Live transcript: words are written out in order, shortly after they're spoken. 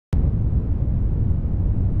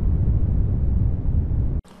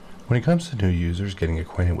When it comes to new users getting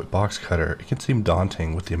acquainted with Boxcutter, it can seem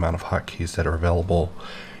daunting with the amount of hotkeys that are available,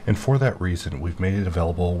 and for that reason we've made it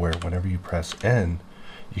available where whenever you press N,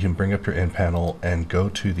 you can bring up your Npanel and go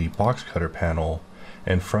to the Boxcutter panel,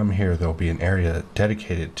 and from here there'll be an area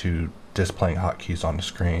dedicated to displaying hotkeys on the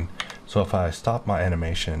screen. So if I stop my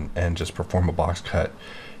animation and just perform a box cut,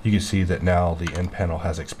 you can see that now the Npanel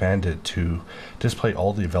has expanded to display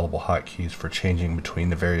all the available hotkeys for changing between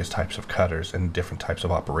the various types of cutters and different types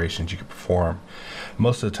of operations you can perform.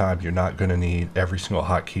 Most of the time you're not going to need every single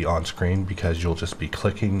hotkey on screen because you'll just be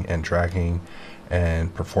clicking and dragging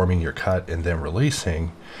and performing your cut and then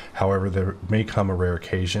releasing. However, there may come a rare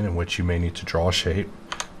occasion in which you may need to draw a shape,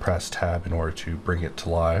 press tab in order to bring it to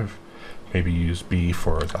live, maybe use B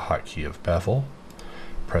for the hotkey of bevel,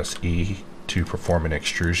 press E to perform an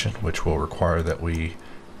extrusion, which will require that we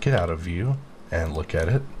get out of view and look at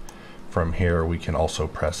it. From here we can also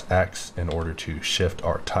press X in order to shift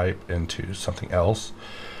our type into something else.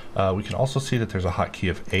 We can also see that there's a hotkey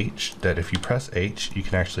of H, that if you press H you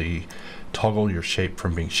can actually toggle your shape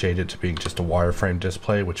from being shaded to being just a wireframe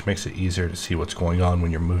display, which makes it easier to see what's going on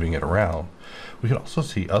when you're moving it around. We can also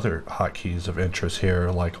see other hotkeys of interest here,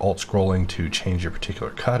 like alt scrolling to change your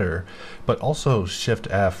particular cutter, but also Shift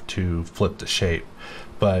F to flip the shape.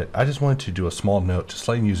 But I just wanted to do a small note just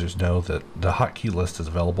letting users know that the hotkey list is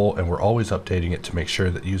available and we're always updating it to make sure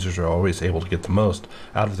that users are always able to get the most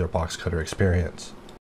out of their Boxcutter experience.